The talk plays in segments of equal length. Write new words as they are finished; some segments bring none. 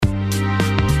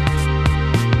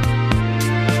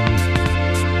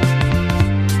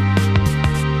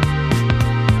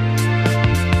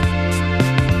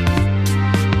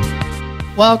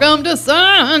Welcome to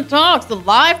Sun Talks, the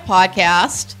live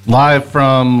podcast. Live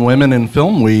from Women in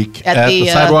Film Week at the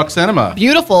Sidewalk Cinema.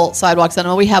 Beautiful Sidewalk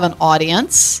Cinema. We have an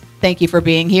audience. Thank you for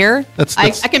being here. I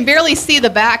can barely see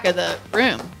the back of the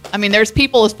room. I mean, there's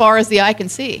people as far as the eye can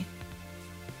see.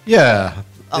 Yeah.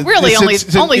 Really, only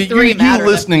three matter. You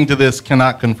listening to this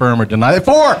cannot confirm or deny it.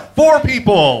 Four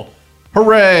people.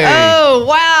 Hooray. Oh,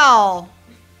 wow.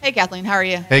 Hey, Kathleen, how are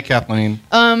you? Hey, Kathleen.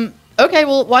 Okay,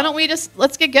 well, why don't we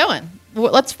let's get going.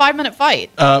 Let's 5-minute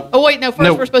fight.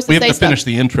 We're supposed to say we have to finish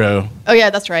the intro. Oh, yeah,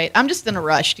 that's right. I'm just in a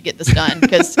rush to get this done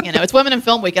because, it's Women in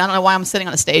Film Week. I don't know why I'm sitting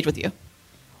on a stage with you.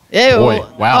 Ew. Boy,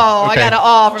 wow. Oh, okay. I got an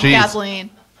awe from Kathleen.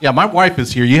 Yeah, my wife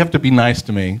is here. You have to be nice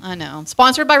to me. I know.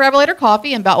 Sponsored by Revelator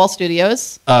Coffee and Boutwell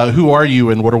Studios. Who are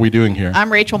you and what are we doing here?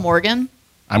 I'm Rachel Morgan.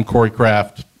 I'm Corey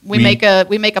Kraft. We make a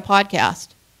podcast.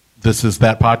 This is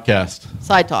that podcast.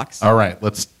 Side Talks. All right,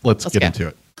 let's get into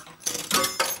it.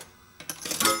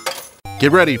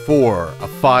 Get ready for a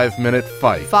 5-minute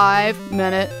fight.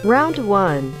 5-minute. Round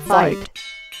 1. Fight.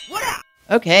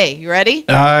 Okay, you ready?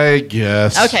 I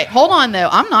guess. Okay, hold on though.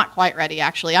 I'm not quite ready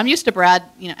actually. I'm used to Brad,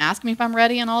 asking me if I'm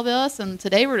ready and all this, and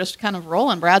today we're just kind of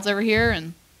rolling. Brad's over here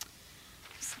and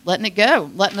just letting it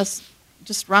go, letting us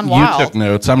just run wild. You took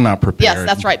notes. I'm not prepared. Yes,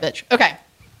 that's right, bitch. Okay.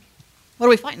 What are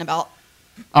we fighting about?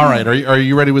 All right, are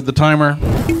you ready with the timer?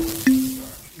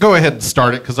 Go ahead and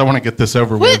start it because I want to get this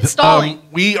over with. Quit stalling.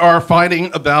 We are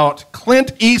fighting about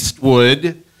Clint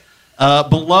Eastwood,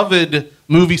 beloved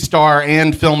movie star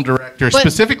and film director.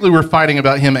 Specifically, we're fighting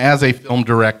about him as a film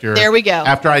director. There we go.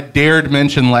 After I dared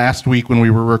mention last week when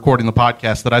we were recording the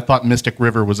podcast that I thought Mystic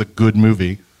River was a good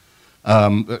movie.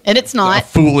 And it's not. A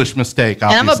foolish mistake,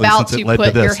 obviously, and I'm about since to it led put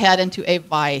to this. your head into a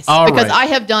vice. All because right. I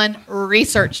have done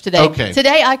research today. Okay.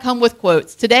 Today I come with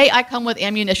quotes. Today I come with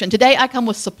ammunition. Today I come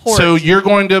with support. So you're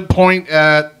going to point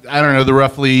at, I don't know, the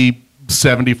roughly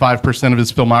 75% of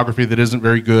his filmography that isn't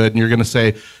very good, and you're going to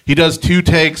say he does 2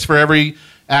 takes for every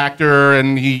actor,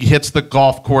 and he hits the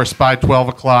golf course by 12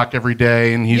 o'clock every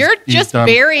day, and you're just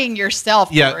burying yourself,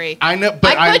 Corey. Yeah, I know,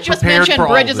 but I could just mention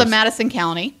Bridges of Madison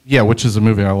County. Yeah, which is a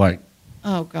movie I like.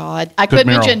 Oh, God. I could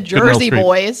mention Jersey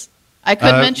Boys. I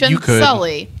could mention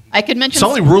Sully. I could mention...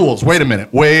 Sully rules. Wait a minute.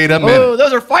 Oh,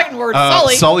 those are fighting words.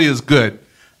 Sully. Sully is good.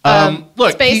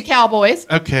 Look, Space Cowboys.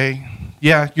 Okay.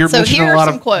 Yeah, you're mentioning a lot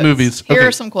of movies. Here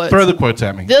are some quotes. Throw the quotes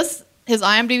at me. His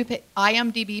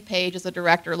IMDb page as a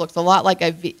director looks a lot like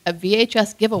a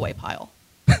VHS giveaway pile,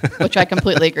 which I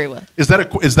completely agree with. Is that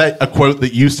a quote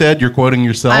that you said? You're quoting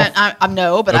yourself?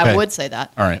 No, but okay. I would say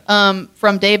that. All right.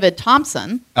 From David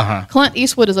Thompson, Clint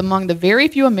Eastwood is among the very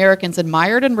few Americans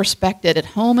admired and respected at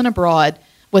home and abroad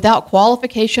without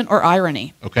qualification or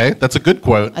irony. Okay, that's a good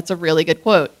quote. That's a really good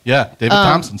quote. Yeah, David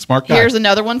Thompson, smart guy. Here's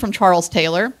another one from Charles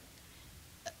Taylor.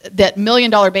 That $1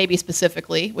 Million Baby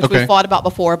specifically, which we've thought about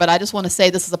before, but I just want to say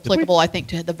this is applicable, I think,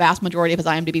 to the vast majority of his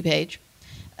IMDb page.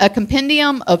 A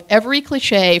compendium of every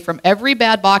cliche from every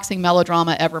bad boxing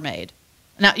melodrama ever made.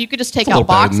 Now, you could just take out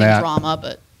boxing drama,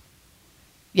 but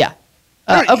yeah.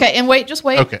 Okay, and just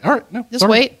wait. Okay, all right. No, just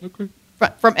wait. Okay.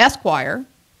 From Esquire,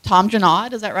 Tom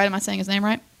Janad, is that right? Am I saying his name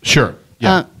right? Sure.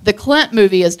 Yeah. The Clint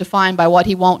movie is defined by what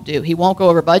he won't do. He won't go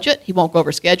over budget. He won't go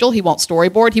over schedule. He won't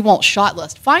storyboard. He won't shot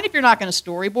list. Fine if you're not going to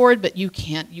storyboard, but you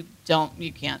can't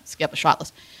skip a shot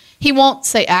list. He won't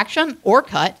say action or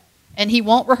cut, and he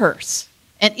won't rehearse.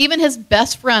 And even his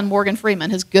best friend, Morgan Freeman,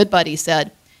 his good buddy,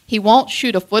 said he won't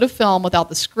shoot a foot of film without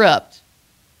the script,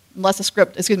 unless the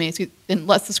script is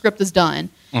done.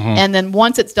 Mm-hmm. And then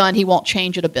once it's done, he won't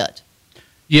change it a bit.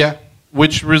 Yeah.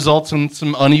 Which results in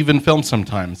some uneven film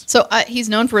sometimes. So he's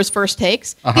known for his first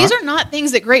takes. These are not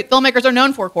things that great filmmakers are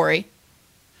known for, Corey.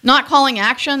 Not calling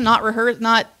action, not rehearse,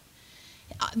 not...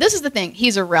 This is the thing.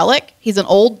 He's a relic. He's an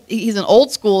old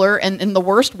schooler, and in the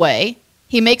worst way.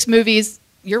 He makes movies,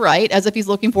 you're right, as if he's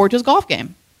looking forward to his golf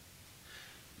game.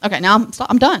 Okay, now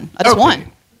I'm done. I just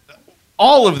won.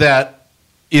 All of that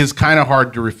is kind of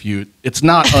hard to refute. It's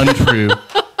not untrue.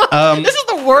 This is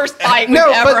the worst fight we've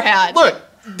ever had. Look.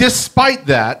 Despite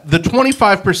that, the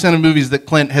 25% of movies that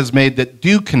Clint has made that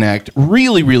do connect,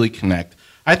 really, really connect,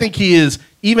 I think he is,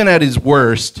 even at his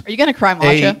worst... Are you going to cry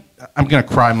macho? I'm going to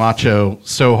cry macho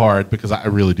so hard because I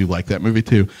really do like that movie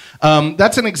too.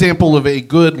 That's an example of a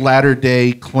good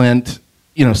latter-day Clint,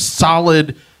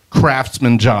 solid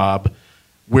craftsman job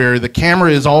where the camera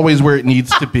is always where it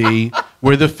needs to be,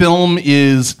 where the film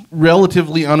is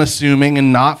relatively unassuming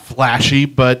and not flashy,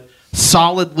 but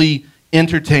solidly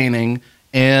entertaining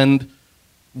and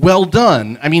well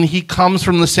done. I mean, he comes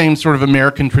from the same sort of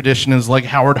American tradition as like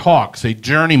Howard Hawks, a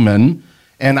journeyman,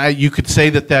 and you could say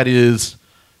that is,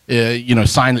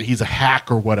 sign that he's a hack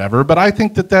or whatever. But I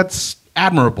think that that's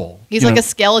admirable. He's you like know? a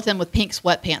skeleton with pink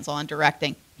sweatpants on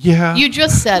directing. Yeah. You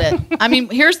just said it. I mean,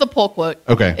 here's the pull quote.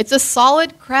 Okay. It's a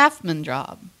solid craftsman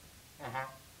job.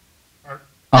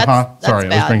 Sorry, I was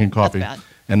bad. drinking That's coffee bad.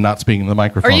 and not speaking in the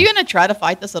microphone. Are you going to try to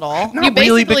fight this at all? Not you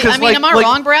really, basically, because I mean, am I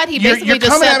wrong, Brad? He basically you're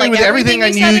just coming said at me like with everything I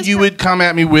you said knew is you correct. would come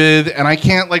at me with, and I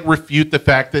can't like refute the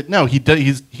fact that no,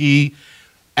 he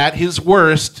at his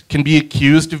worst can be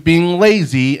accused of being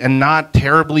lazy and not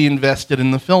terribly invested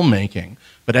in the filmmaking.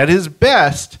 But at his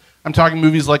best, I'm talking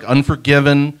movies like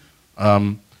Unforgiven,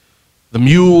 The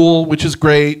Mule, which is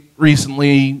great.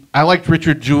 Recently, I liked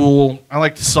Richard Jewell. I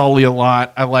liked Sully a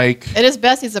lot. At his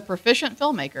best, he's a proficient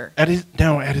filmmaker. At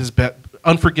his best.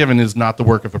 Unforgiven is not the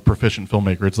work of a proficient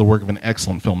filmmaker. It's the work of an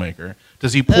excellent filmmaker.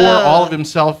 Does he pour all of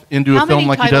himself into How a film many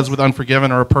like he titles? does with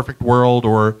Unforgiven or A Perfect World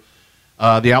or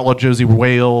The Outlaw Josie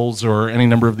Wales or any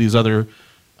number of these other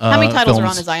How many titles are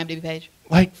on films? his IMDb page?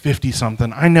 Like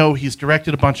 50-something. I know he's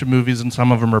directed a bunch of movies and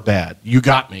some of them are bad. You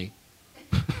got me.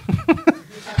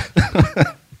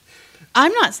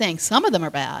 I'm not saying some of them are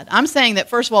bad. I'm saying that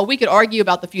first of all, we could argue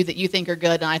about the few that you think are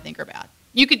good and I think are bad.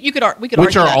 We could Which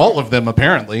argue are that. all of them,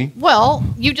 apparently. Well,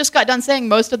 you just got done saying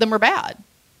most of them are bad.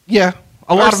 Yeah.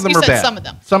 A lot Or of them you are said bad. some of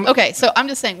them. Some, Okay, so I'm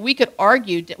just saying we could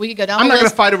argue. We could go down I'm the not going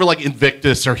list. to fight over like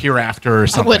Invictus or Hereafter or I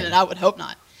something. wouldn't. I would hope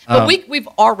not. But we've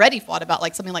already fought about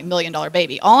like something like $1 Million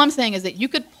Baby. All I'm saying is that you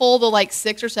could pull the like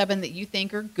 6 or 7 that you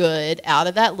think are good out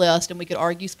of that list, and we could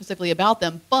argue specifically about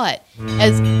them. But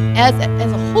as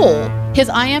a whole, his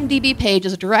IMDb page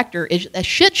as a director is a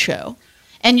shit show,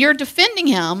 and you're defending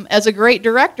him as a great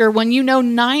director when you know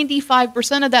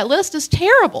 95% of that list is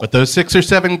terrible. But those 6 or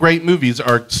 7 great movies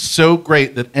are so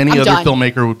great that any I'm other done.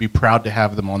 filmmaker would be proud to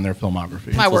have them on their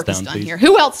filmography. My work is down, done please. here.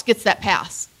 Who else gets that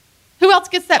pass? Who else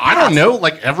gets that pass? I don't know,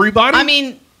 like everybody? I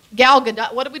mean, Gal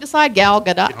Gadot. What did we decide? Gal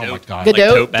Gadot. Oh my God. Like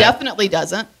Godot tote bag. definitely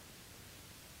doesn't.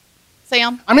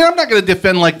 Sam? I mean, I'm not going to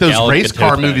defend like those Gal race Gadot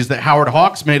car bag. movies that Howard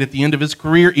Hawks made at the end of his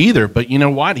career either. But you know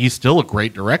what? He's still a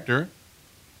great director.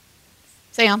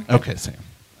 Sam? Okay, Sam.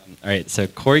 All right, so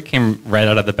Corey came right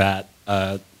out of the bat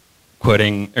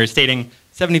quoting or stating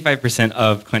 75%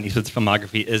 of Clint Eastwood's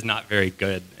filmography is not very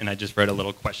good, and I just wrote a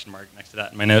little question mark next to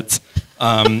that in my notes.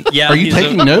 Yeah, Are you he's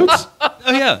taking notes?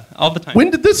 Oh yeah, all the time.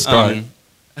 When did this start?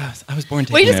 I was born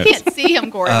We taking just notes. can't see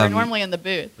him, Corey. We're normally in the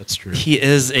booth. That's true. He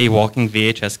is a walking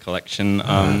VHS collection.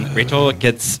 Rachel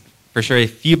gets for sure a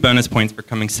few bonus points for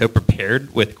coming so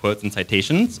prepared with quotes and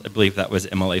citations. I believe that was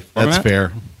MLA format. That's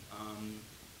fair.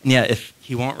 Yeah, if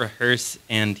he won't rehearse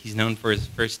and he's known for his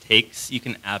first takes, you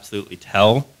can absolutely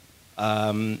tell.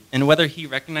 And whether he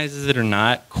recognizes it or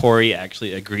not, Corey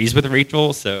actually agrees with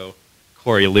Rachel. So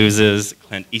Corey loses,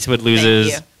 Clint Eastwood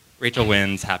loses, you. Rachel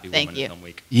wins. Happy Thank Woman you. Film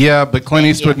Week. Yeah, but Clint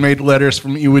Thank Eastwood you. made letters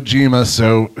from Iwo Jima,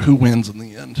 so who wins in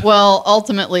the end? Well,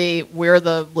 ultimately, we're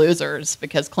the losers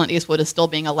because Clint Eastwood is still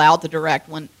being allowed to direct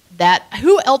when that.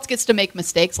 Who else gets to make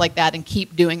mistakes like that and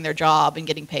keep doing their job and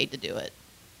getting paid to do it?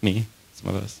 Me,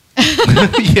 some of us.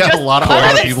 Yeah, a lot of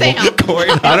other than people. Sam. Corey.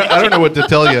 I don't know what to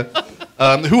tell you.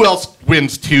 Who else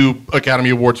wins 2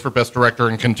 Academy Awards for Best Director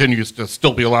and continues to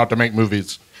still be allowed to make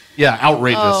movies? Yeah,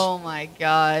 outrageous. Oh my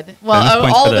God! Well, Bonus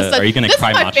points all for of a the- sudden, are you gonna this cry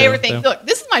is my macho, favorite thing. though? Look,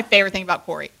 this is my favorite thing about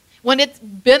Corey. When it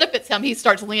benefits him, he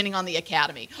starts leaning on the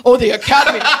Academy. Oh, the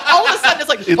Academy! All of a sudden, it's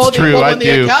like, It's oh, true, well, I when the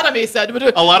do. Academy said.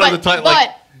 A lot of the time, like-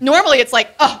 but normally it's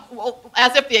like, oh, well,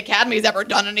 as if the Academy's ever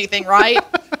done anything right.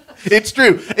 It's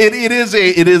true.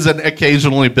 It is an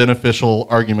occasionally beneficial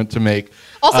argument to make.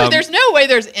 Also, there's no way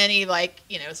there's any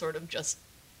sort of just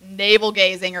navel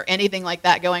gazing or anything like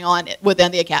that going on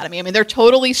within the Academy. I mean, they're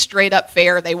totally straight up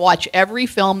fair. They watch every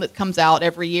film that comes out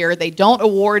every year. They don't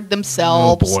award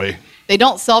themselves. Oh, boy. They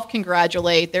don't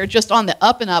self-congratulate. They're just on the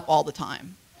up and up all the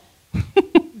time.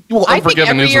 Well, I think Unforgiven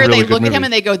every is a year really they good look at movie. him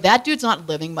and they go, that dude's not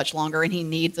living much longer and he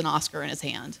needs an Oscar in his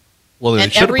hand. Well, they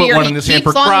And should have every put year one he in his hand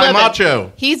keeps for on Cry living.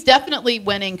 Macho. He's definitely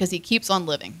winning because he keeps on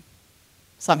living.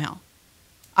 Somehow.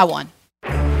 I won.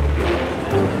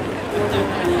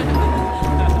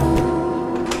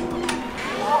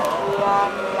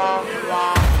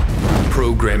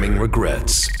 Programming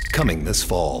regrets coming this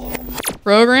fall.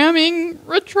 Programming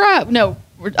retract. No,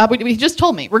 he just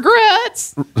told me.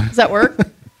 Regrets. Does that work?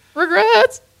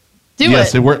 Regrets. Do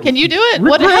Yes, it worked. Can you do it?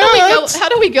 Regrets. How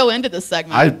do we go into this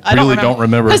segment? I really don't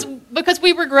remember. Because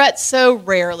we regret so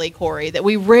rarely, Corey, that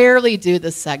we rarely do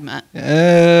this segment.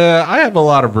 I have a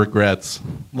lot of regrets,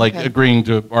 like Okay. agreeing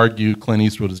to argue Clint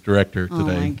Eastwood as director Oh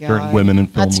today my during God. Women in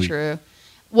Film That's Week. true.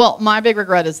 Well, my big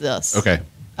regret is this. Okay.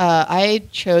 I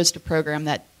chose to program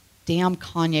that damn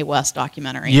Kanye West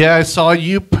documentary. Yeah, I saw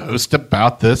you post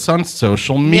about this on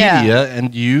social media,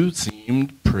 and you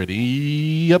seemed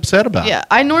pretty upset about it. Yeah,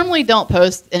 I normally don't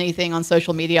post anything on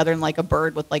social media other than like a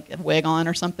bird with like a wig on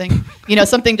or something.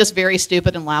 Something just very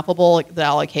stupid and laughable that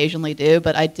I'll occasionally do.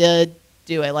 But I did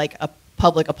do a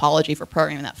public apology for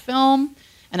programming that film,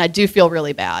 and I do feel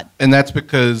really bad. And that's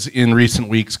because in recent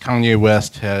weeks, Kanye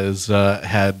West has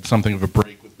had something of a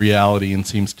break with reality and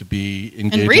seems to be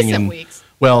engaging In recent weeks.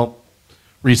 Well,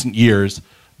 recent years,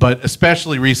 but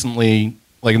especially recently,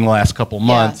 like in the last couple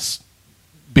months,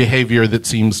 behavior that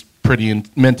seems pretty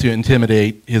meant to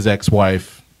intimidate his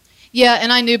ex-wife. Yeah,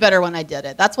 and I knew better when I did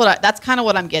it. That's kind of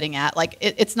what I'm getting at. Like,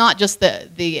 it's not just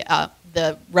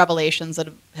the revelations that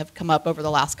have come up over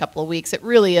the last couple of weeks. It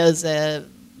really is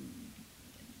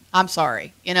I'm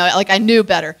sorry. I knew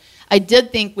better. I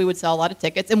did think we would sell a lot of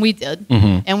tickets, and we did.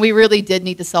 Mm-hmm. And we really did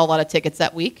need to sell a lot of tickets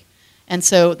that week. And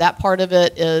so that part of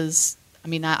it is,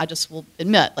 I just will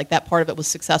admit, like, that part of it was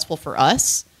successful for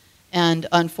us. And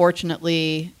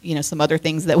unfortunately, some other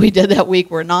things that we did that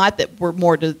week were not, that were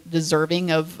more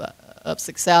deserving of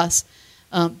success.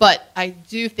 But I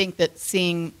do think that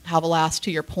seeing how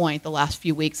to your point, the last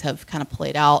few weeks have kind of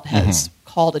played out has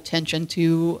called attention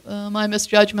to my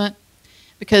misjudgment.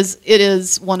 Because it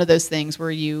is one of those things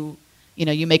where you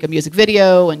make a music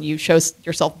video and you show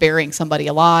yourself burying somebody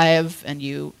alive, and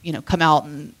you come out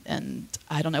and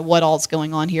I don't know what all's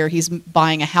going on here. He's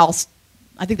buying a house.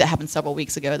 I think that happened several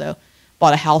weeks ago, though.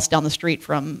 Bought a house down the street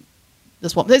from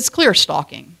this woman. It's clear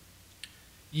stalking.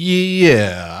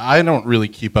 Yeah, I don't really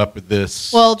keep up with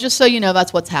this. Well, just so you know,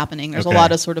 that's what's happening. There's Okay. a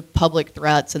lot of sort of public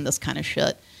threats and this kind of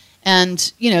shit. And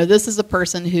this is a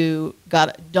person who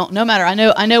no matter.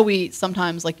 I know we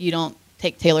sometimes, like, you don't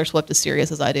take Taylor Swift as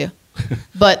serious as I do,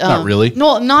 but Not really.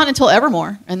 No, not until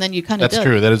Evermore, and then you kind of That's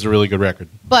true. That is a really good record.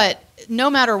 But no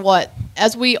matter what,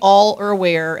 as we all are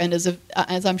aware, and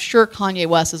as I'm sure Kanye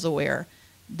West is aware,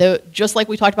 just like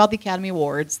we talked about the Academy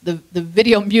Awards, the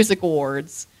Video Music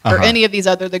Awards, or any of these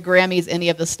the Grammys, any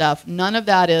of the stuff, none of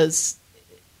that is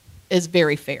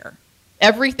very fair.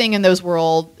 Everything in those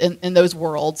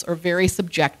worlds are very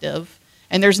subjective,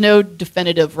 and there's no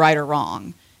definitive right or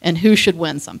wrong, and who should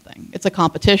win something. It's a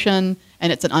competition,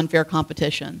 and it's an unfair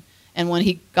competition. And when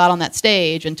he got on that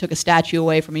stage and took a statue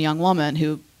away from a young woman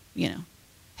who,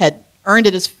 had earned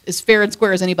it as fair and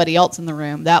square as anybody else in the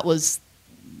room,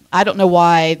 I don't know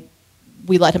why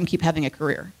we let him keep having a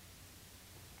career.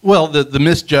 Well, the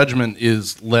misjudgment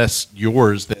is less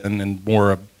yours than and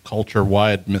more a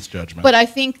culture-wide misjudgment. But I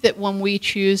think that when we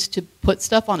choose to put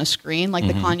stuff on a screen, like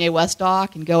the Kanye West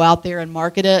doc, and go out there and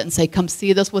market it and say, come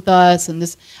see this with us, and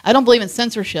this, I don't believe in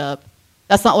censorship.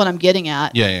 That's not what I'm getting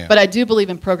at. Yeah. But I do believe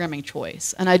in programming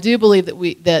choice. And I do believe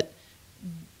that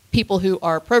people who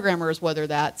are programmers, whether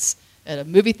that's at a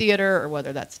movie theater or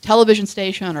whether that's a television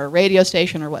station or a radio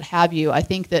station or what have you, I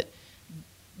think that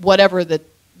whatever the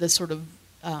sort of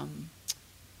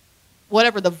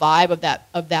whatever the vibe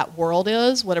of that world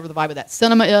is, whatever the vibe of that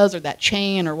cinema is, or that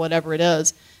chain, or whatever it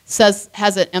is,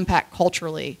 has an impact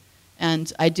culturally.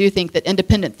 And I do think that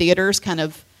independent theaters kind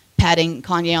of patting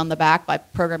Kanye on the back by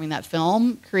programming that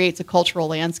film creates a cultural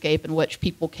landscape in which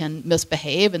people can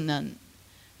misbehave, and then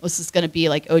was this going to be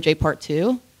like OJ Part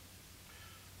 2?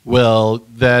 Well,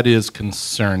 that is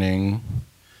concerning.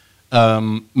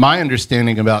 My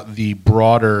understanding about the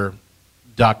broader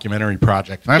documentary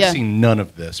project, and I've seen none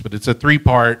of this, but it's a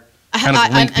 3-part kind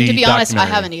of lengthy and to be honest, I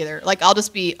documentary. haven't either. Like, I'll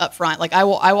just be upfront. Like,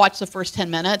 I watched the first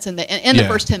 10 minutes, and in the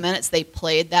first 10 minutes, they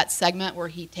played that segment where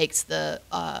he takes the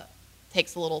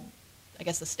little, I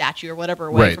guess, the statue or whatever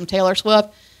away from Taylor Swift.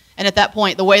 And at that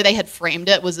point, the way they had framed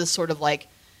it was this sort of like,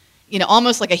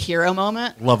 almost like a hero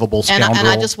moment. Lovable scoundrel. And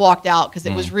I just walked out because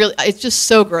it was really, it's just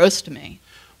so gross to me.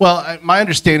 Well, my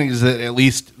understanding is that at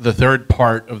least the 3rd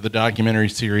part of the documentary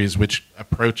series, which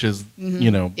approaches,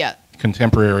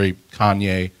 contemporary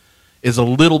Kanye, is a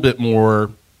little bit more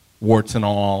warts and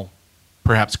all,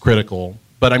 perhaps critical.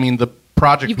 But I mean, the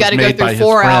project You've was got to made go by through his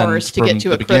 4 friends hours to from get to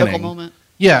the a critical beginning. moment.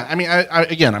 Yeah, I mean, I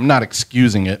again, I'm not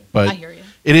excusing it, but I hear you.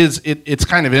 it's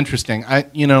kind of interesting. I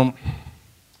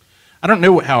don't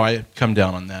know how I come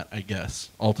down on that, I guess,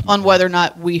 ultimately. On whether or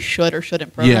not we should or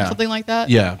shouldn't program something like that?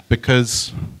 Yeah,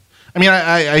 because, I mean,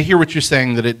 I hear what you're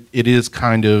saying, that it is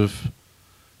kind of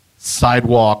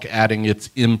sidewalk adding its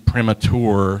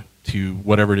imprimatur to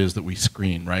whatever it is that we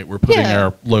screen, right? We're putting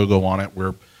our logo on it.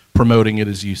 We're promoting it,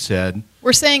 as you said.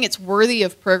 We're saying it's worthy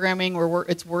of programming, or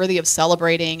it's worthy of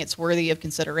celebrating, it's worthy of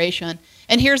consideration.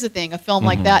 And here's the thing, a film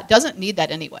like that doesn't need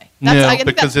that anyway. I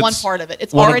think that's one part of it.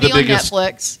 It's already on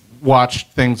Netflix. Watched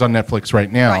things on Netflix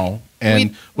right now. Right.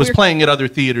 and was we're- playing at other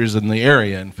theaters in the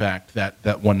area. In fact,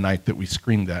 that one night that we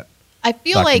screened that I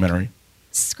feel like documentary.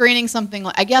 screening something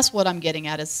like, I guess what I'm getting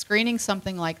at is screening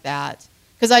something like that,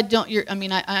 because I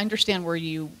understand where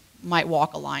you might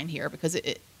walk a line here, because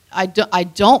I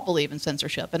don't believe in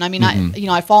censorship, and I mean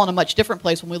I fall in a much different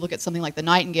place when we look at something like The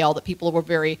Nightingale that people were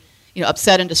very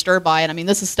upset and disturbed by, and I mean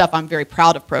this is stuff I'm very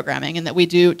proud of programming and that we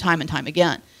do time and time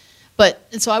again.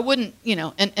 And so I wouldn't,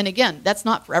 and again, that's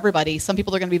not for everybody. Some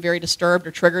people are going to be very disturbed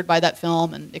or triggered by that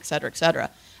film, and et cetera, et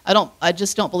cetera. I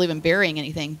just don't believe in burying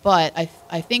anything. But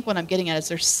I think what I'm getting at is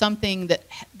there's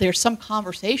some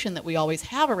conversation that we always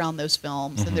have around those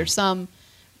films, and there's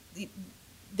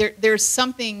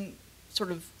something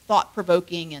sort of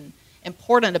thought-provoking and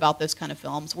important about those kind of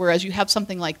films. Whereas you have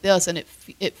something like this, and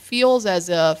it feels as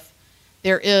if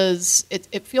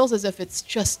it feels as if it's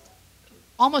just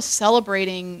almost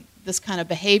celebrating this kind of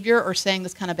behavior or saying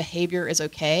this kind of behavior is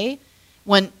okay,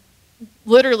 when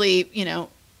literally,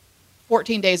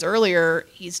 14 days earlier,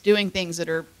 he's doing things that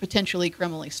are potentially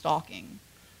criminally stalking.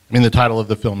 I mean, the title of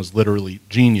the film is literally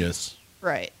Genius.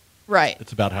 Right.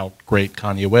 It's about how great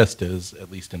Kanye West is, at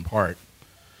least in part.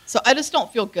 So I just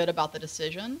don't feel good about the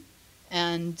decision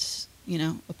and,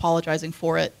 apologizing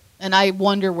for it. And I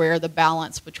wonder where the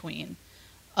balance between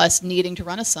us needing to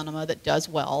run a cinema that does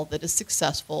well, that is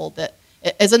successful, that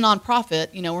as a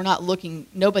nonprofit, we're not looking,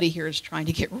 nobody here is trying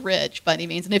to get rich by any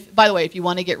means. And by the way, if you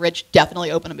want to get rich, definitely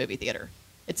open a movie theater.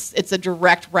 It's a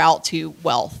direct route to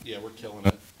wealth. Yeah, we're killing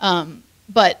it.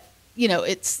 But,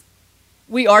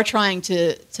 we are trying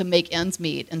to make ends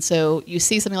meet. And so you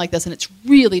see something like this and it's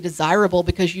really desirable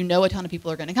because a ton of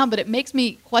people are going to come. But it makes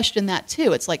me question that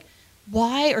too. It's like,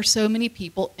 why are so many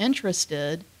people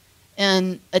interested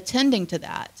in attending to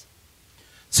that?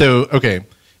 So, okay,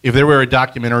 if there were a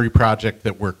documentary project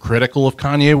that were critical of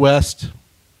Kanye West,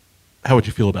 how would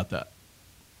you feel about that?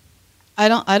 I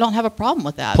don't have a problem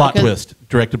with that. Plot twist,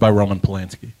 directed by Roman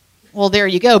Polanski. Well, there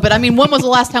you go. But I mean, when was the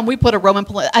last time we put a Roman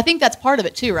Polanski? I think that's part of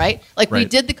it too, right? Like we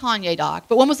did the Kanye doc,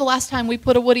 but when was the last time we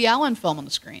put a Woody Allen film on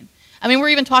the screen? I mean, we're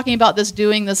even talking about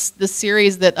doing this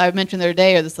series that I mentioned the other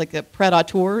day, or this like a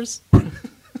Predators.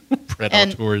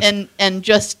 Predators. And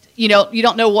just, you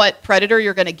don't know what Predator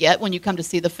you're going to get when you come to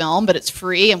see the film, but it's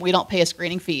free and we don't pay a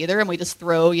screening fee either, and we just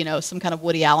throw, some kind of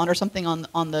Woody Allen or something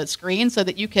on the screen so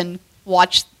that you can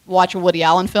watch a Woody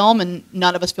Allen film and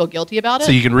none of us feel guilty about it.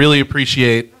 So you can really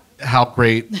appreciate how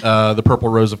great The Purple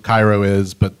Rose of Cairo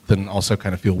is, but then also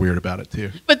kind of feel weird about it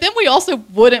too. But then we also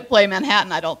wouldn't play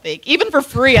Manhattan, I don't think. Even for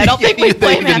free, I don't think we'd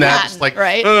play Manhattan,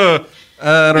 right?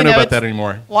 I don't know about that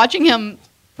anymore. Watching him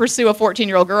pursue a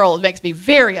 14-year-old girl makes me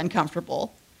very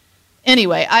uncomfortable.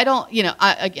 Anyway, I don't,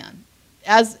 again,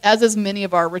 as is many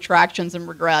of our retractions and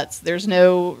regrets, there's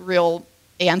no real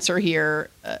answer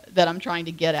here that I'm trying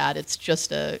to get at. It's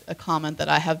just a comment that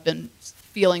I have been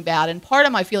feeling bad. And part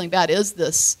of my feeling bad is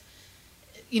this,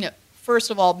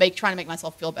 first of all, trying to make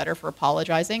myself feel better for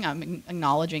apologizing. I'm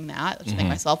acknowledging that to make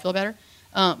myself feel better.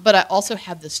 But I also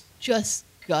have this just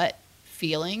gut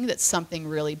feeling that something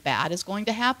really bad is going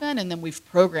to happen, and then we've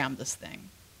programmed this thing.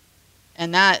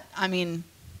 And that, I mean,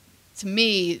 to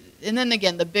me, and then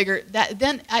again,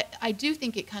 I do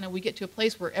think we get to a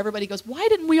place where everybody goes, why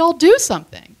didn't we all do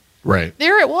something? Right.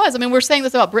 There it was. I mean, we're saying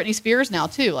this about Britney Spears now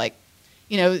too. Like,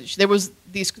 there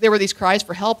were these cries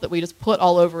for help that we just put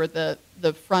all over the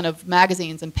front of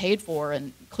magazines and paid for,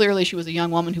 and clearly she was a young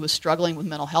woman who was struggling with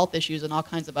mental health issues and all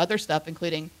kinds of other stuff,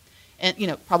 including, and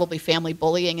probably family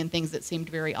bullying and things that seemed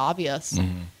very obvious.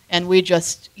 Mm-hmm. And we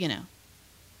just,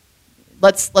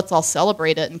 let's all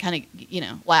celebrate it and kind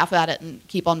of, laugh at it and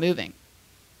keep on moving.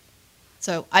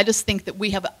 So I just think that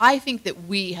we have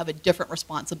a different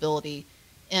responsibility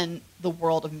in the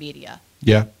world of media.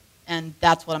 Yeah. And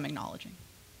that's what I'm acknowledging.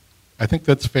 I think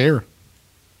that's fair.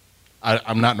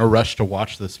 I'm not in a rush to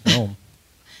watch this film.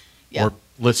 Yeah. Or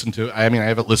listen to it. I mean, I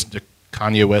haven't listened to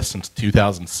Kanye West since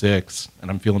 2006, and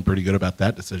I'm feeling pretty good about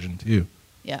that decision, too.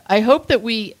 Yeah. I hope that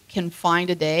we can find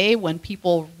a day when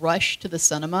people rush to the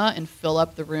cinema and fill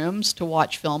up the rooms to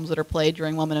watch films that are played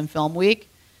during Women in Film Week,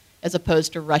 as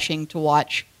opposed to rushing to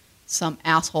watch some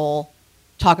asshole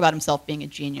talk about himself being a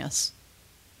genius,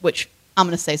 which I'm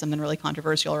going to say something really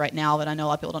controversial right now that I know a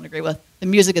lot of people don't agree with. The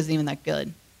music isn't even that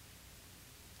good.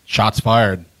 Shots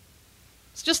fired.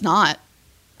 It's just not.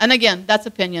 And again, that's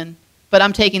opinion, but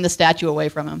I'm taking the statue away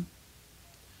from him.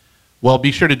 Well,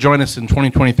 be sure to join us in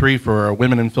 2023 for our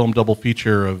Women in Film double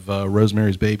feature of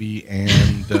Rosemary's Baby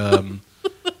and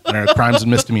our Crimes and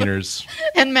Misdemeanors.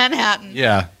 And Manhattan.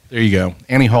 Yeah, there you go.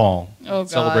 Annie Hall, God.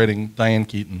 Celebrating Diane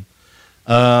Keaton.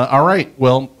 All right,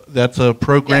 well, that's a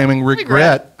programming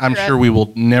regret. I'm sure we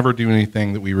will never do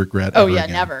anything that we regret. Oh, ever yeah,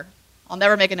 again. never. I'll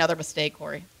never make another mistake,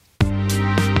 Corey.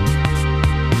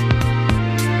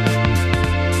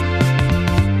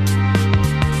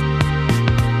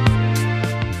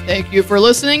 Thank you for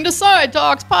listening to Side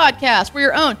Talks Podcast. We're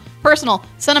your own personal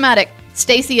cinematic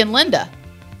Stacy and Linda.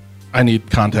 I need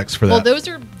context for that. Well, those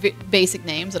are basic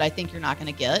names that I think you're not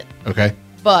going to get. Okay.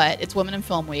 But it's Women in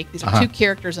Film Week. These are Uh-huh. two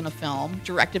characters in a film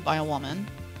directed by a woman.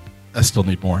 I still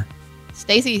need more.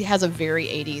 Stacy has a very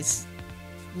 80s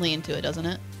lean to it, doesn't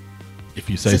it? If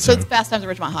you say So so. it's Fast Times at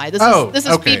Ridgemont High. This is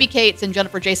okay. Phoebe Cates and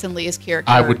Jennifer Jason Leigh's character.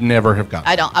 I would never have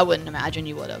gotten I wouldn't imagine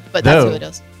you would have, but that's who it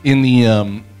is. In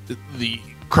the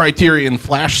Criterion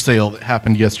flash sale that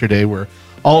happened yesterday, where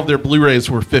all of their Blu-rays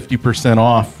were 50%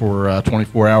 off for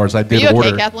 24 hours, I Are did you okay,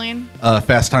 order Kathleen?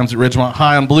 Fast Times at Ridgemont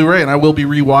High on Blu-ray, and I will be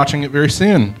rewatching it very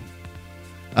soon.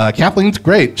 Kathleen's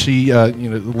great. She, a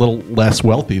little less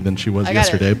wealthy than she was I got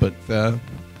yesterday, it. but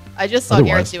I just saw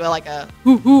Gareth otherwise. do a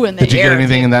hoo-hoo in the air. did you get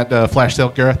anything too. in that flash sale,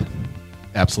 Gareth?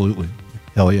 Absolutely.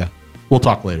 Hell yeah. We'll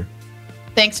talk later.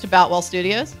 Thanks to Boutwell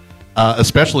Studios.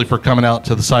 Especially for coming out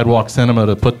to the Sidewalk Cinema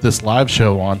to put this live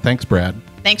show on. Thanks, Brad.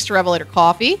 Thanks to Revelator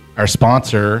Coffee. Our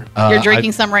sponsor. You're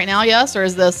drinking some right now, yes? Or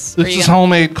is this... are This you is gonna-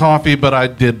 homemade coffee, but I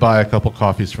did buy a couple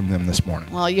coffees from them this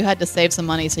morning. Well, you had to save some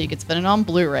money so you could spend it on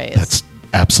Blu-rays. That's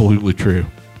absolutely true.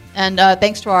 And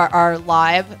thanks to our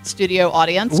live studio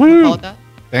audience. Woo! We call it that.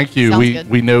 Thank you. Sounds good.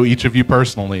 We know each of you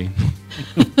personally,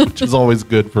 which is always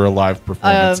good for a live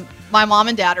performance. My mom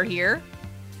and dad are here.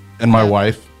 And my yeah.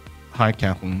 wife. Hi,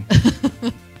 Kathleen.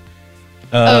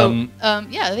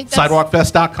 Yeah, I think that's...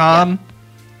 SidewalkFest.com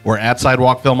or at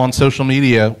Sidewalk Film on social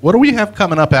media. What do we have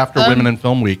coming up after Women in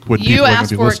Film Week? When You people are gonna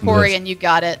asked be for it, listening to Corey, this? and you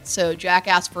got it. So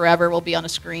Jackass Forever will be on a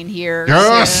screen here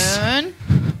Yes! soon.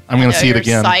 I'm going to see it You're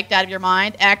again. psyched out of your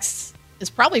mind. X is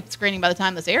probably screening by the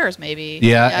time this airs, maybe.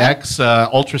 Yeah, X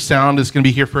Ultrasound is going to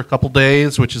be here for a couple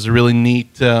days, which is a really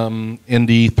neat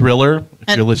indie thriller. If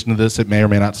And- you're listening to this, it may or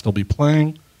may not still be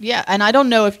playing. Yeah, and I don't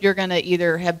know if you're going to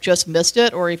either have just missed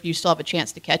it or if you still have a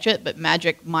chance to catch it, but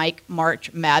Magic Mike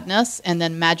March Madness and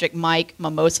then Magic Mike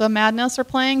Mimosa Madness are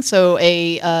playing. So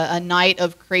a night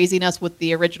of craziness with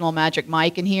the original Magic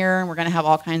Mike in here, and we're going to have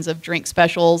all kinds of drink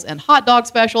specials and hot dog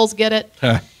specials, get it?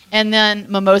 And then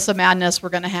Mimosa Madness, we're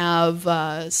going to have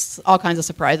all kinds of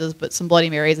surprises, but some Bloody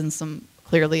Marys and some,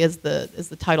 clearly as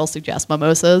the title suggests,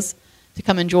 mimosas to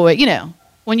come enjoy,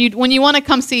 when you want to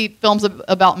come see films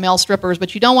about male strippers,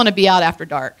 but you don't want to be out after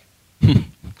dark.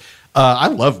 I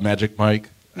love Magic Mike.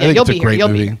 Yeah, I think you'll it's a be here. great You'll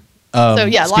be movie. here. So,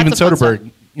 yeah, Steven lots of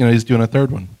fun Soderbergh, he's doing a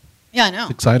third one. Yeah, I know.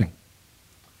 It's exciting.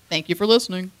 Thank you for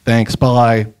listening. Thanks.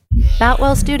 Bye.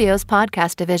 Boutwell Studios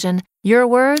Podcast Division. Your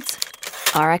words,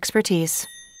 our expertise.